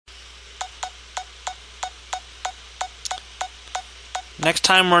Next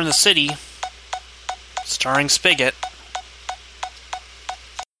time we're in the city, starring Spigot.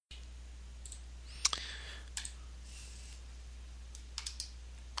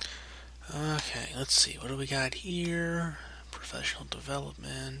 Okay, let's see. What do we got here? Professional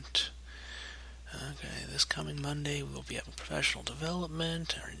development. Okay, this coming Monday we will be having professional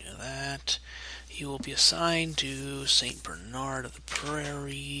development. I already knew that. He will be assigned to St. Bernard of the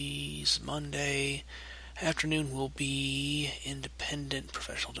Prairies. Monday afternoon will be independent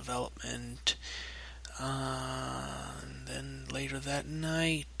professional development. And then later that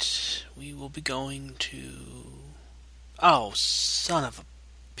night we will be going to... Oh, son of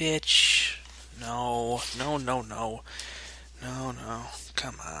a bitch. No.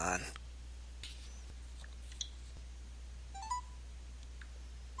 Come on.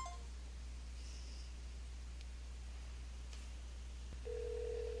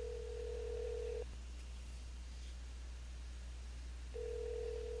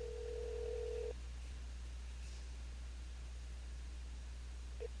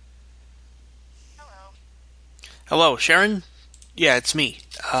 Hello, Sharon? Yeah, it's me.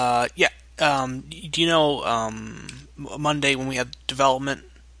 Do you know, Monday when we have development?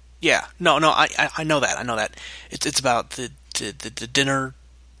 Yeah, no, I know that. It's about the dinner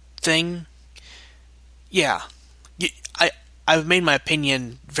thing. Yeah, I've made my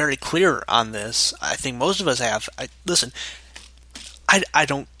opinion very clear on this. I think most of us have. Listen, I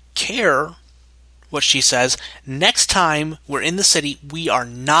don't care what she says. Next time we're in the city, we are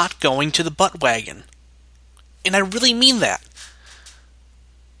not going to the butt wagon. And I really mean that.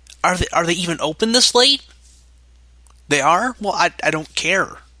 Are they even open this late? They are? Well, I don't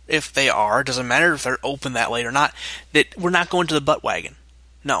care if they are. It doesn't matter if they're open that late or not. That we're not going to the butt wagon.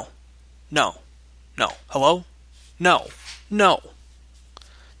 No. Hello? No.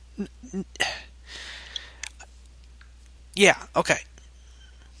 Yeah, okay.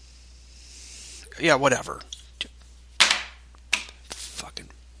 Yeah, whatever. Fucking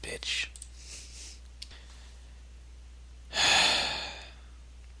bitch. I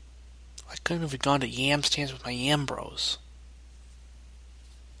couldn't have gone to Yam Stands with my Yam Bros.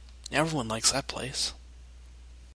 Everyone likes that place.